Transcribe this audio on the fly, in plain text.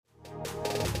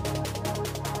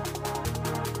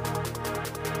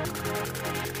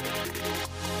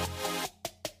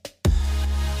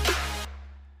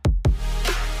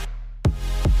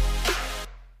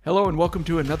Hello and welcome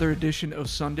to another edition of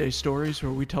Sunday Stories,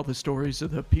 where we tell the stories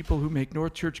of the people who make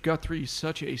NorthChurch Guthrie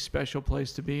such a special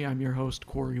place to be. I'm your host,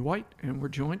 Corey White, and we're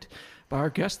joined by our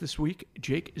guest this week,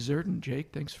 Jake Zserdin. Jake,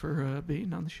 thanks for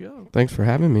being on the show. Thanks for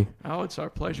having me. Oh, it's our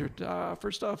pleasure.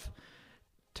 First off,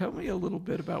 tell me a little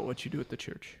bit about what you do at the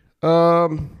church.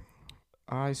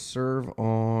 I serve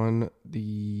on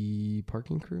the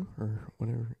parking crew or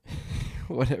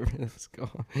whatever it's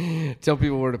called. Tell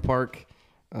people where to park.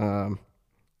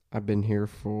 I've been here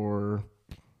for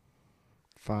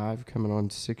 5, coming on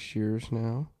 6 years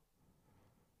now.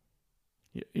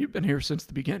 Yeah, you've been here since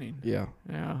the beginning. Yeah.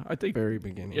 I think very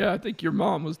beginning. Yeah, I think your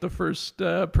mom was the first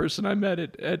person I met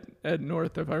at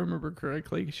North, if I remember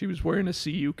correctly. She was wearing a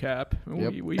CU cap.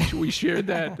 Yep. We shared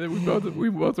that. We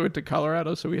both went to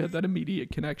Colorado, so we had that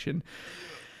immediate connection.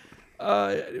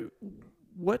 What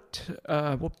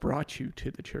brought you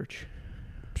to the church?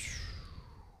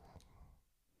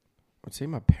 I'd say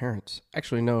my parents.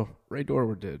 Actually, no. Ray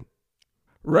Dorwer did.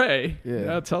 Ray?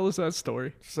 Yeah. Tell us that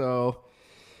story. So,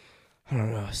 I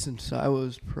don't know. Since I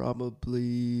was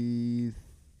probably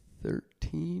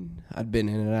 13, I'd been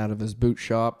in and out of his boot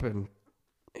shop, and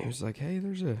he was like, "Hey,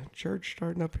 there's a church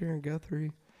starting up here in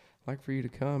Guthrie. I'd like for you to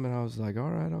come." And I was like, "All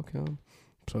right, I'll come."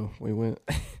 So we went.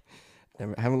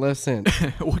 Haven't left since.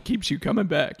 What keeps you coming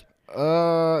back?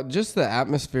 Just the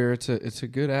atmosphere. It's a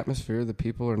good atmosphere. The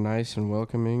people are nice and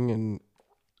welcoming, and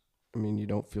I mean, you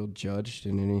don't feel judged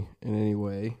in any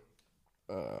way.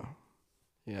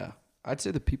 Yeah, I'd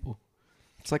say the people.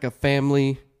 It's like a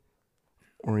family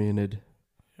oriented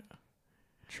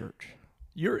church.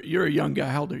 You're a young guy.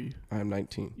 How old are you? I'm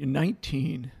 19. You're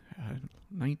 19.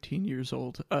 19 years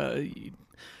old.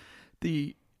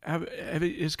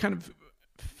 Is kind of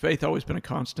faith always been a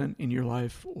constant in your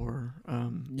life, or?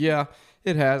 Yeah,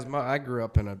 it has. I grew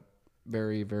up in a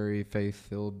very, very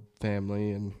faith-filled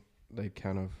family, and they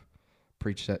kind of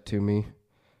preached that to me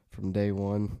from day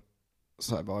one.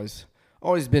 So I've always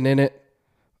been in it.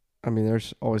 I mean,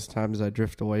 there's always times I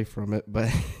drift away from it,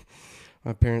 but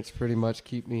my parents pretty much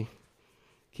keep me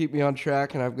on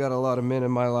track, and I've got a lot of men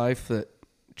in my life that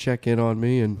check in on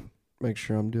me and make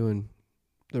sure I'm doing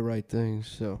the right things.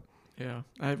 So. Yeah.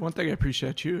 One thing I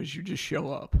appreciate you is you just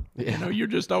show up. Yeah. You know, you're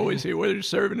just always here. Whether you're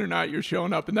serving or not, you're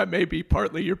showing up. And that may be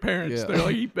partly your parents. Yeah. They're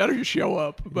like, you better show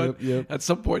up. But Yep. at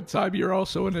some point in time, you're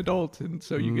also an adult. And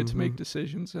so you get to make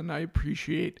decisions. And I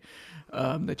appreciate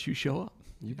that you show up.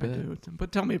 You I bet. do.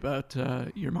 But tell me about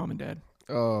your mom and dad.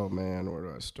 Oh, man, where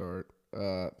do I start?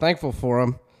 Thankful for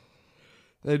them.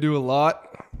 They do a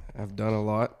lot. I've done a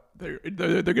lot. They're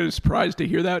going to be surprised to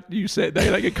hear that. You say they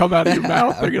like it come out of your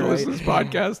mouth. They're going to listen to this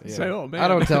podcast and say, "Oh man." I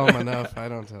don't tell them enough.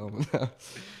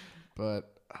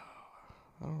 But I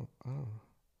don't.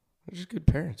 They're just good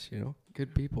parents,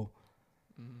 good people.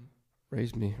 Mm-hmm.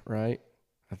 Raised me right,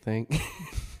 I think.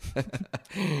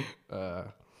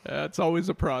 It's always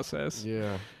a process.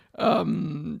 Yeah.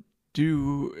 What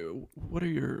are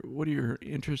your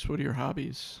interests? What are your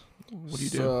hobbies? What do you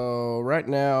do? So right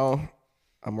now,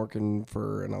 I'm working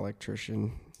for an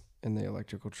electrician in the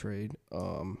electrical trade.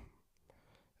 And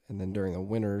then during the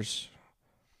winters,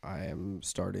 I am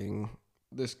starting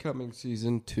this coming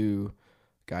season to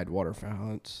guide waterfowl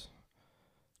hunts.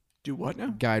 Do what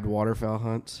now? Guide waterfowl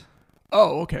hunts.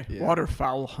 Oh, okay. Yeah.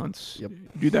 Waterfowl hunts. Yep.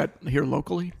 Do that here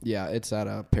locally? Yeah, it's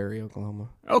at Perry, Oklahoma.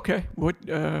 Okay. What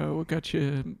got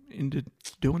you into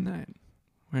doing that?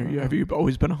 Have you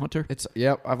always been a hunter?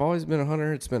 I've always been a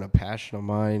hunter. It's been a passion of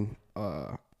mine.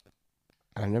 I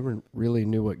never really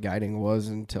knew what guiding was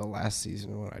until last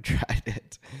season when I tried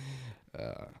it.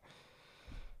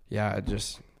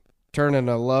 Just turning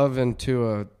a love into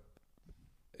a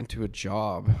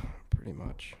job, pretty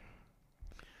much.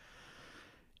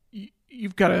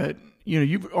 You've got to,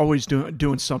 you've always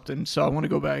doing something. So I want to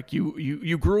go back.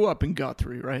 You grew up in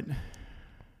Guthrie, right? Did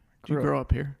you grow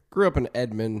up here? Grew up in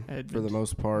Edmond for the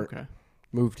most part. Okay.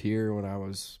 Moved here when I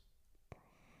was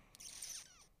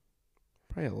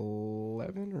probably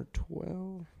 11 or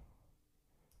 12.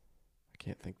 I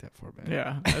can't think that far back.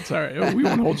 Yeah, that's all right. We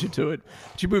won't hold you to it.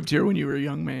 But you moved here when you were a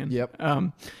young man. Yep.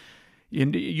 And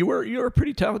you were a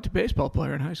pretty talented baseball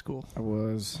player in high school. I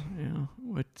was. Yeah.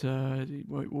 What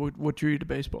drew you to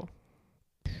baseball?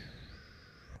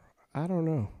 I don't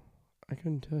know. I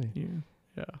couldn't tell you.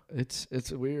 Yeah.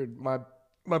 It's weird.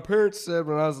 My parents said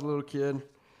when I was a little kid,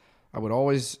 I would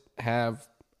always have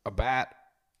a bat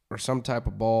or some type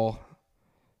of ball.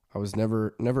 I was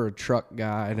never a truck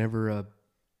guy, never a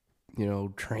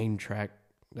train track.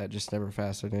 That just never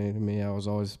fascinated me. I was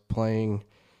always playing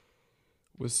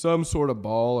with some sort of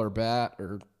ball or bat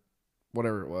or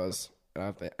whatever it was.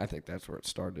 I think that's where it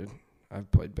started.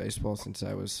 I've played baseball since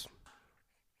I was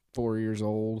 4 years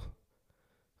old.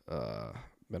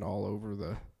 Been all over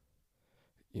the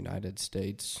United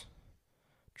States,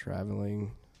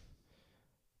 traveling.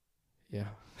 Yeah,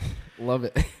 love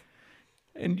it.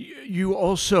 And you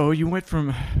also went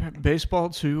from baseball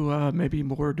to maybe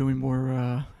doing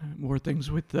more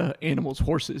things with animals,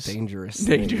 horses. Dangerous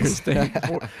things.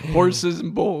 Horses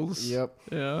and bulls. Yep.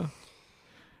 Yeah.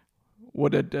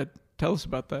 What did tell us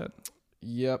about that?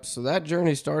 Yep. So that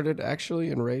journey started actually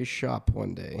in Ray's shop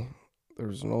one day. There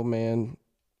was an old man.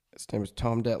 His name was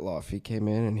Tom Detloff. He came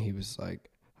in and he was like,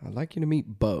 "I'd like you to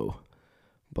meet Bo."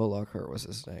 Bo Lockhart was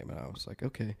his name. And I was like,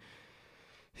 okay.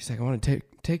 He's like, "I want to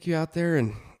take you out there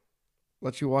and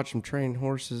let you watch him train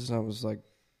horses." And I was like,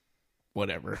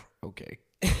 whatever. Okay.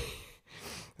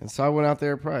 And so I went out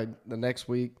there probably the next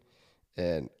week,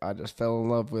 and I just fell in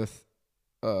love with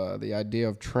the idea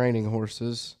of training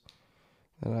horses.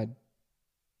 And I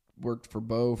worked for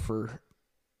Bo for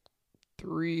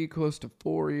 3, close to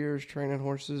 4 years training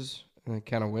horses, and I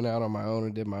kind of went out on my own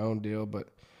and did my own deal. But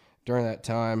during that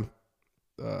time,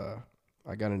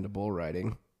 I got into bull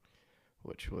riding,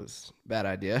 which was a bad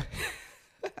idea.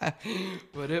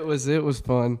 But it was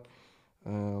fun.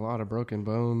 A lot of broken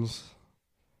bones,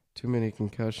 too many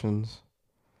concussions.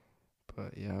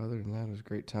 But yeah, other than that, it was a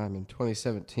great time. In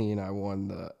 2017, I won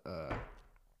the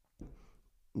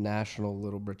National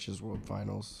Little Britches World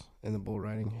Finals in the bull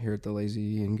riding here at the Lazy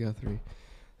E in Guthrie.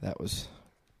 That was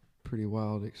a pretty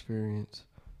wild experience.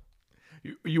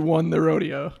 You won the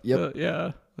rodeo. Yep.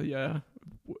 Yeah.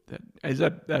 Is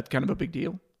that kind of a big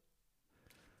deal?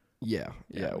 Yeah,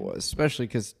 it was. Especially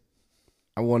because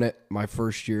I won it my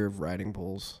first year of riding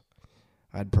bulls.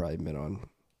 I'd probably been on,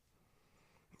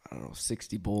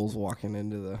 60 bulls walking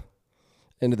into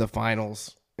the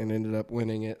finals and ended up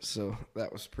winning it. So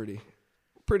that was pretty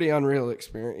unreal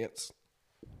experience.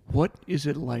 What is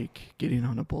it like getting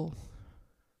on a bull?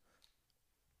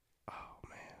 Oh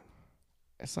man,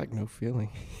 it's like no feeling.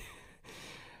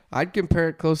 I'd compare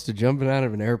it close to jumping out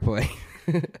of an airplane.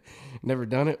 Never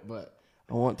done it, but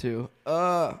I want to.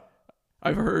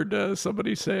 I've heard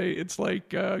somebody say it's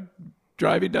like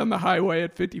driving down the highway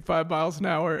at 55 miles an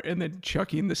hour and then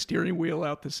chucking the steering wheel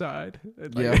out the side.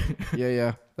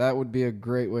 Yeah. That would be a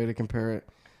great way to compare it.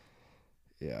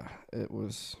 Yeah, it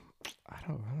was. I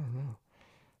don't know.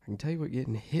 I can tell you what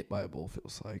getting hit by a bull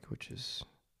feels like, which is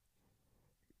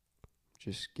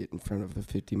just get in front of a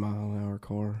 50-mile-an-hour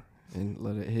car and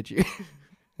let it hit you.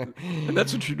 And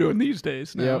that's what you're doing these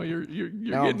days. Now Yep. you're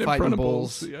now getting I'm in front of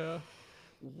bulls. bulls. Yeah.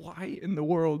 Why in the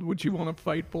world would you want to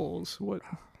fight bulls? What?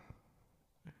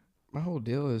 My whole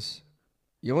deal is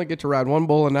you only get to ride one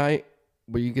bull a night,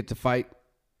 but you get to fight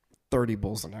 30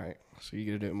 bulls a night. So you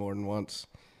get to do it more than once.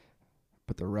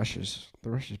 But the rush is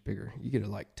bigger. You get to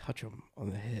like touch them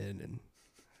on the head, and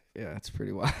yeah, it's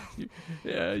pretty wild.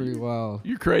 Pretty wild.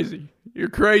 You're crazy,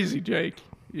 Jake.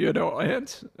 You know,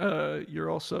 and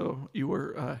you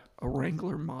were a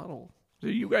Wrangler model. So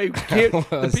you guys can't.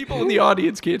 The people in the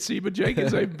audience can't see, but Jake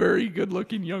is a very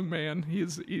good-looking young man. He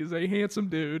is a handsome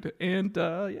dude, and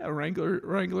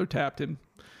Wrangler tapped him.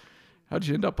 How'd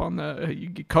you end up on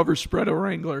the cover spread of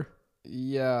Wrangler?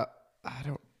 Yeah,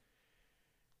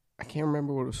 I can't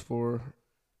remember what it was for.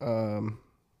 Hold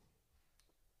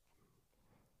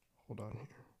on here.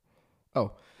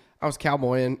 Oh, I was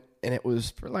cowboying, and it was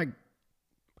for like,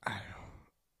 I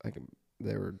don't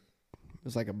know, it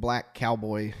was like a black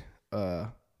cowboy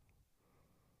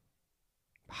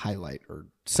highlight or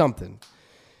something.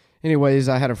 Anyways,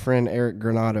 I had a friend, Eric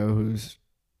Granado, who's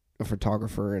a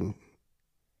photographer, and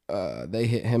they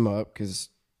hit him up because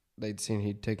they'd seen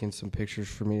he'd taken some pictures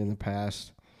for me in the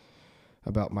past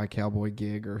about my cowboy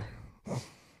gig or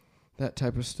that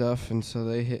type of stuff. And so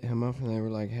they hit him up and they were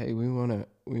like, "Hey, we want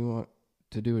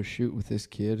to do a shoot with this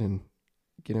kid and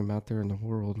get him out there in the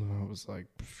world." And I was like,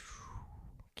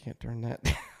 can't turn that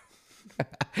down.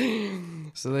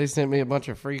 So they sent me a bunch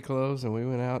of free clothes and we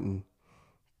went out and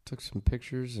took some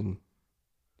pictures and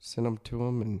sent them to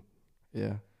him. And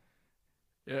yeah.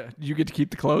 Yeah. Did you get to keep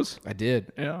the clothes? I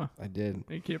did. Yeah. I did.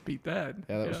 You can't beat that.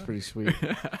 Yeah, that was pretty sweet.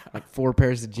 Like 4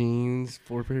 pairs of jeans,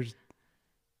 4 pairs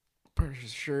of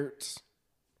shirts.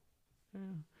 Yeah.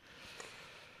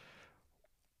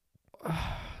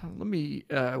 Let me.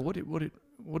 What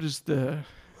does the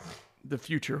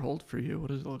future hold for you? What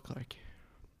does it look like?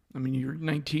 I mean, you're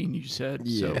 19, you said.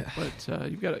 Yeah. So,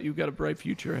 but you've got a bright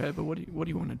future ahead. But what do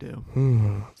you want to do?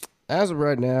 As of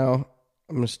right now,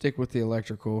 I'm gonna stick with the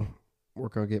electrical.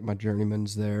 Work on getting my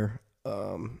journeymans there.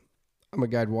 I'm gonna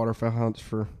guide waterfowl hunts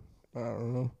for I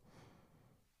don't know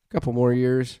a couple more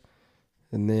years,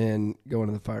 and then go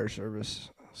into the fire service.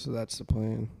 So that's the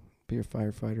plan. Be a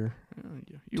firefighter.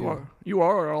 You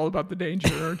are all about the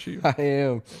danger, aren't you? I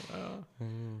am.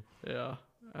 Yeah.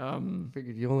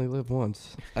 Figured you only live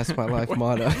once. That's my life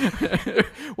motto.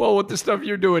 Well, with the stuff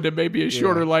you're doing, it may be a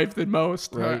shorter Yeah. life than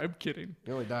most. Right. I'm kidding.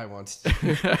 You only die once.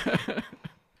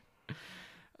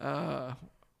 How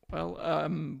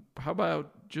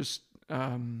about just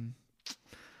do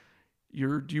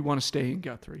you want to stay in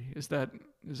Guthrie? Is that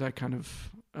kind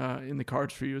of in the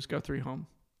cards for you? Is Guthrie home?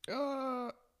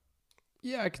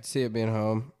 Yeah, I could see it being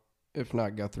home. If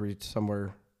not Guthrie,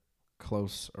 somewhere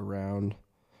close around,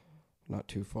 not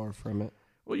too far from it.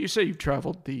 Well, you say you've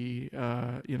traveled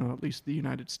at least the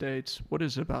United States. What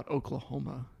is it about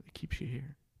Oklahoma that keeps you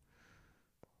here?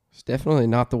 It's definitely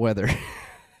not the weather.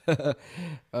 I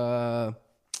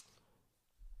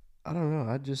don't know.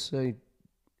 I'd just say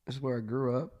this is where I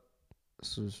grew up.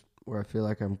 This is where I feel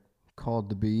like I'm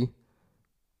called to be.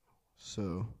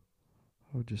 So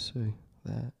I would just say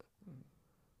that.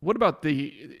 What about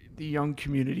the young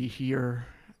community here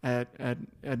at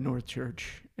North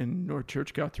Church and North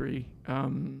Church Guthrie?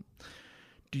 Do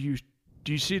you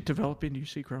see it developing? Do you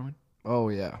see it growing? Oh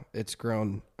yeah, it's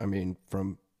grown. I mean,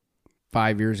 from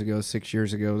 5 years ago, 6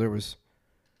 years ago, there was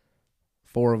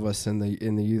 4 of us in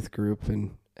the youth group,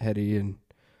 and Hetty and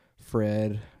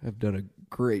Fred have done a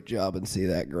great job and see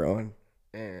that growing.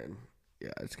 And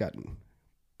yeah, it's gotten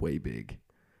way bigger.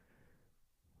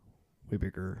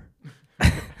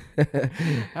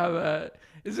 How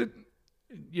is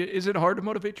it hard to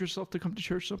motivate yourself to come to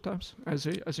church sometimes as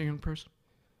a young person?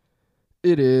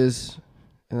 It is,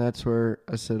 and that's where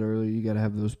I said earlier, you got to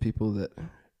have those people that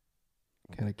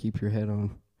kind of keep your head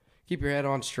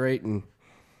on straight and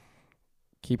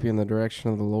keep you in the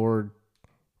direction of the Lord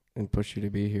and push you to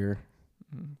be here,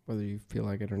 whether you feel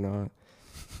like it or not.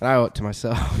 And I owe it to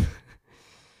myself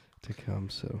to come.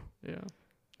 So yeah.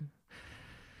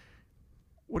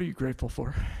 What are you grateful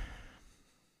for?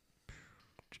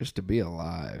 Just to be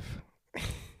alive.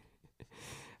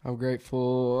 I'm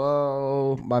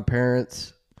grateful. My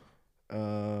parents.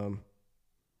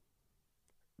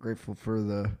 Grateful for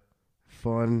the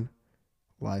fun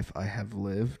life I have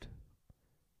lived.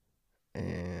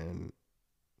 And,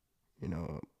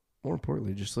 more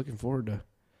importantly, just looking forward to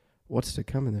what's to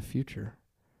come in the future.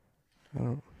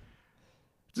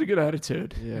 It's a good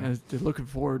attitude. Yeah. Looking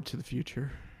forward to the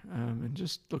future. And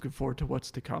just looking forward to what's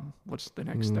to come. What's the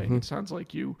next thing? It sounds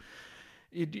like you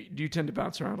tend to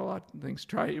bounce around a lot of things.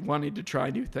 Wanting to try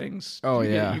new things. Oh,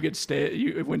 You get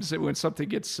stale. When something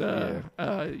gets,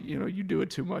 you do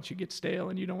it too much, you get stale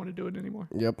and you don't want to do it anymore.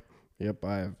 Yep.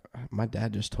 My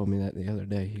dad just told me that the other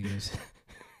day. He goes,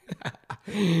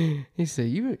 he said,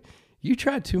 you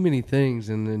try too many things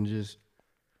and then just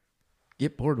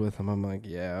get bored with them. I'm like,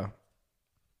 yeah,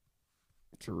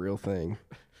 it's a real thing.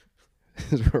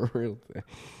 It's a real thing.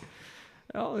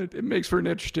 Well, it makes for an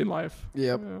interesting life.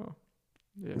 Yep.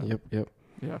 Yeah. Yep.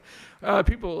 Yeah.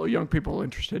 Young people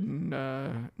interested in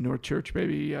North Church,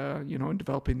 maybe, in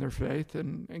developing their faith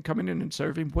and coming in and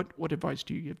serving. What advice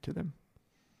do you give to them?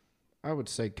 I would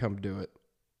say come do it.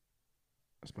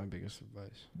 That's my biggest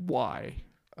advice. Why?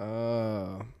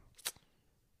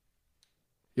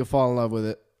 You'll fall in love with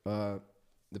it. The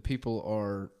people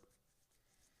are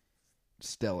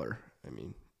stellar. I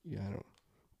mean, you're not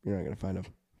going to find a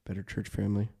better church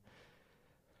family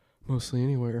mostly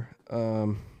anywhere.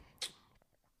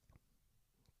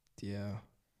 Yeah.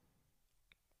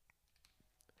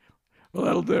 Well,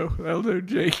 that'll do,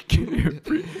 Jake.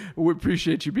 We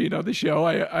appreciate you being on the show.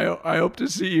 I hope to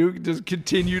see you just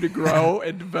continue to grow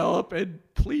and develop. And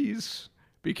please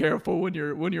be careful when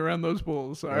you're around those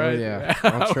bulls. All right. Yeah,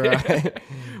 I'll try.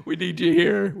 We need you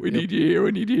here. We need you here.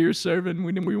 We need you here serving.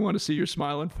 We want to see your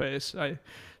smiling face. I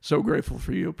so grateful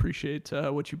for you. Appreciate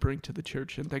what you bring to the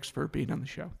church, and thanks for being on the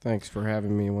show. Thanks for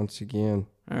having me once again.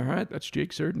 All right, that's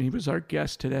Jake Zserdin. He was our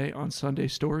guest today on Sunday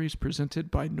Stories, presented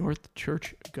by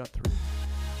NorthChurch Guthrie.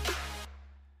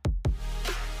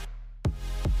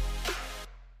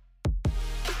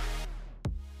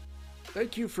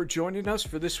 Thank you for joining us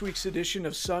for this week's edition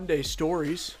of Sunday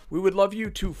Stories. We would love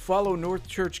you to follow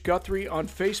NorthChurch Guthrie on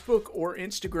Facebook or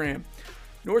Instagram.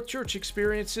 NorthChurch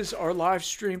experiences are live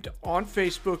streamed on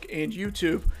Facebook and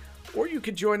YouTube, or you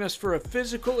can join us for a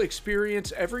physical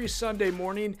experience every Sunday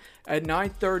morning at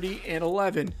 9:30 and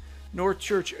 11.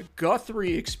 NorthChurch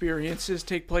Guthrie experiences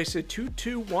take place at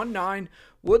 2219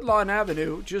 Woodlawn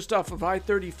Avenue, just off of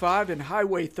I-35 and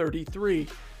Highway 33.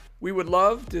 We would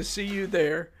love to see you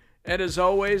there. And as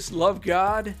always, love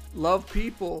God, love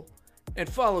people, and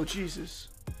follow Jesus.